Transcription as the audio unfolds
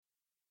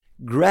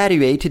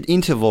Graduated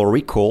interval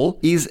recall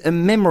is a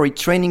memory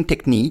training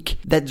technique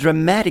that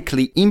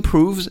dramatically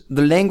improves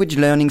the language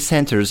learning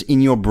centers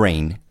in your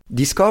brain.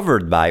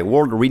 Discovered by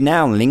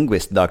world-renowned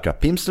linguist Dr.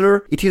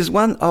 Pimsleur, it is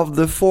one of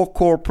the 4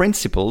 core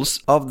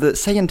principles of the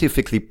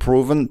scientifically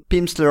proven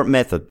Pimsleur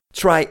method.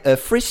 Try a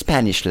free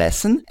Spanish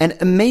lesson and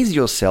amaze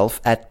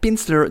yourself at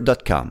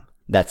pimsleur.com.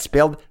 That's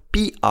spelled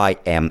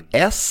Pimsleur.com.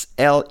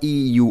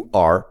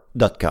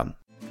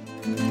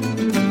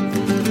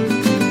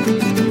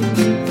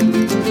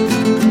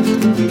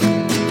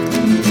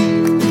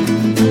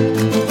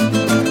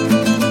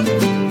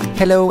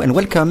 Hello and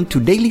welcome to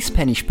Daily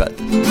Spanish Pod.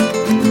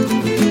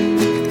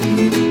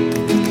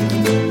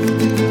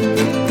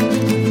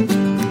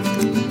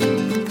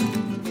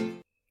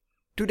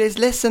 Today's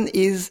lesson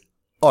is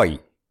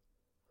hoy.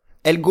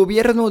 El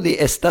gobierno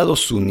de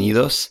Estados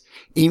Unidos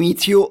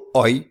emitió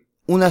hoy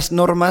unas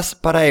normas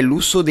para el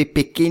uso de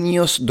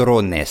pequeños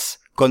drones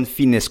con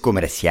fines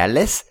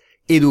comerciales,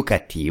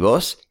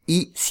 educativos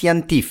y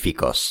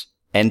científicos,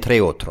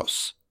 entre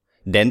otros,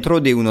 dentro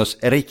de unos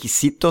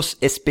requisitos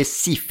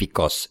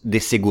específicos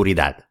de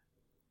seguridad.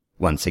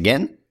 Once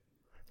again,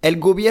 el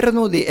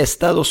gobierno de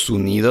Estados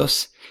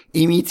Unidos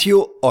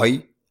emitió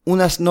hoy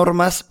unas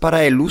normas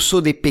para el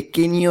uso de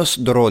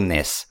pequeños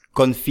drones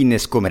con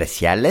fines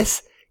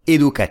comerciales,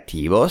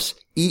 educativos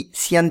y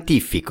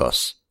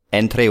científicos,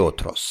 entre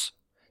otros,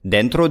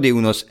 dentro de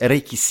unos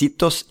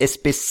requisitos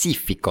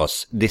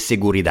específicos de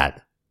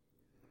seguridad.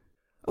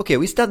 Okay,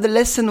 we start the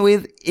lesson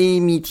with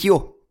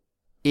emitió.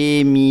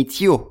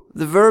 Emitió.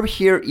 The verb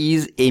here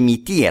is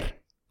emitir,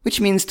 which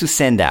means to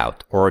send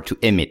out or to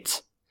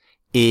emit.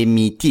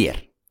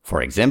 Emitir.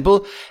 For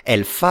example,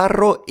 el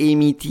faro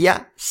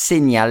emitía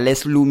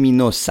señales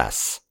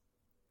luminosas.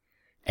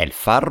 El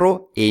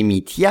faro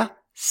emitía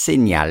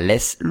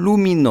señales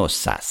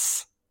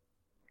luminosas.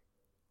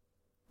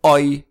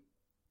 Hoy.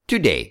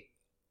 Today.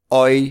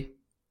 Hoy.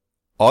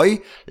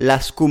 Hoy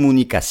las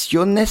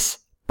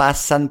comunicaciones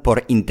pasan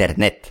por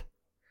Internet.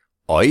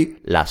 Hoy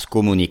las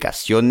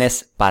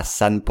comunicaciones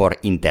pasan por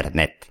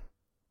Internet.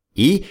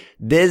 Y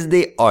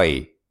desde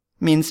hoy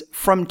means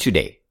from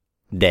today.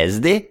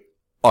 Desde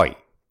hoy.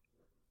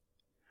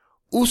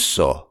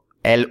 Uso.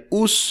 El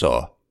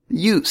uso.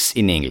 Use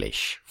in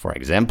English. For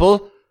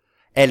example,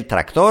 el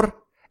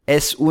tractor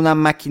es una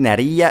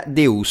maquinaria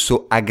de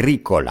uso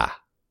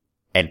agrícola.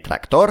 El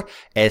tractor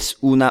es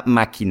una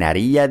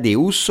maquinaria de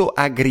uso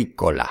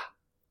agrícola.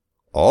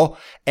 O,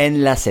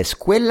 en las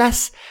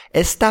escuelas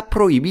está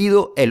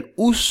prohibido el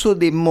uso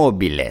de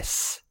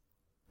móviles.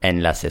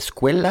 En las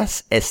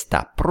escuelas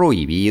está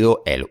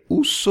prohibido el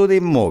uso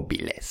de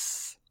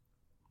móviles.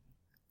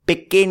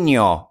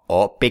 Pequeño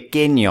o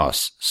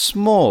pequeños,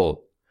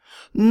 small.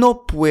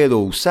 No puedo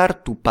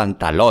usar tu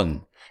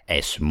pantalón.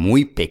 Es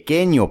muy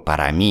pequeño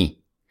para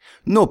mí.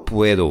 No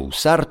puedo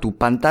usar tu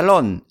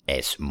pantalón.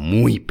 Es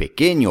muy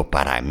pequeño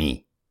para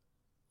mí.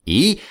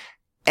 Y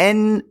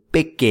en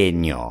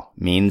pequeño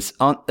means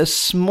on a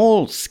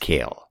small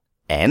scale.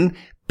 En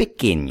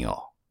pequeño.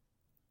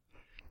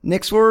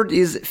 Next word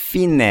is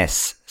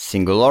fines,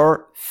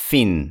 singular,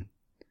 fin.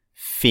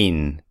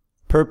 Fin.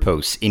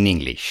 Purpose in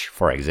English.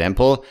 For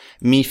example,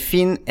 mi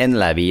fin en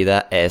la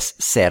vida es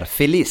ser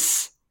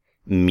feliz.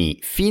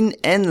 Mi fin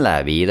en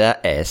la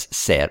vida es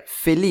ser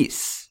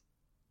feliz.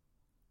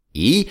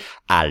 Y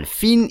al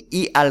fin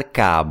y al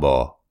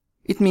cabo.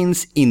 It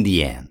means in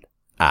the end.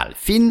 Al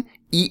fin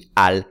y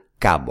al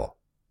cabo.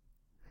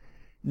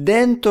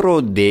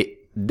 Dentro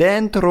de,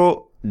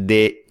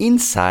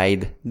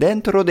 inside,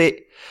 dentro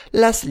de.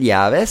 Las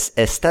llaves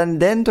están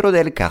dentro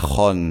del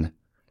cajón.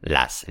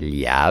 Las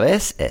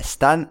llaves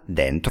están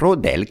dentro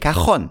del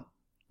cajón.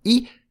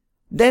 Y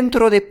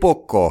dentro de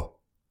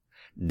poco.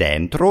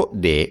 Dentro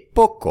de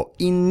poco.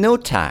 In no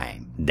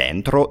time.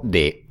 Dentro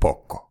de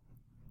poco.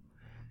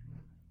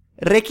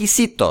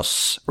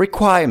 Requisitos.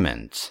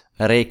 Requirement.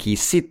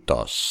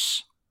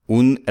 Requisitos.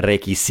 Un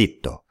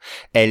requisito.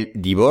 El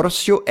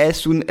divorcio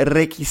es un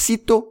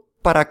requisito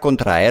para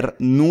contraer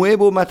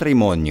nuevo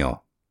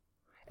matrimonio.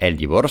 El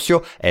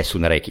divorcio es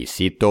un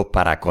requisito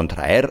para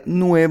contraer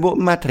nuevo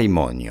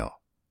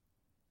matrimonio.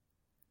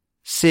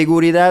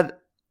 Seguridad,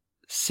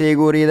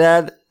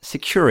 seguridad,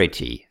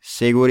 security,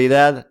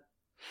 seguridad,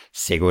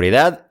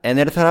 seguridad en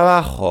el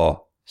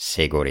trabajo,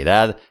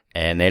 seguridad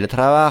en el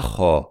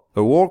trabajo,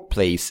 a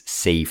workplace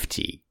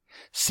safety,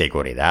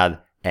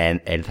 seguridad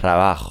en el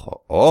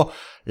trabajo. O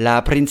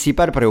la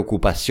principal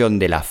preocupación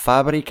de la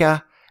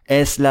fábrica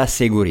es la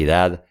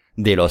seguridad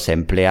de los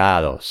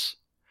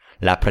empleados.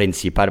 La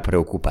principal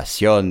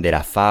preocupación de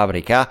la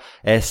fábrica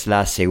es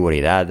la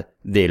seguridad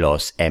de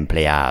los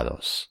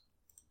empleados.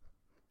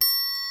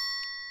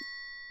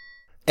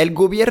 El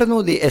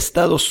gobierno de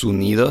Estados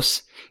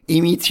Unidos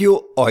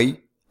emitió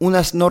hoy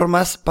unas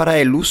normas para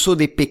el uso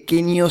de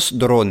pequeños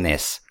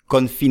drones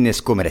con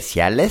fines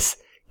comerciales,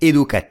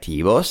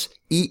 educativos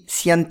y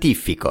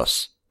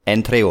científicos,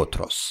 entre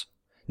otros,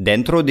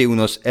 dentro de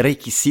unos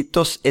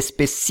requisitos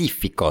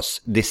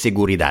específicos de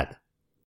seguridad.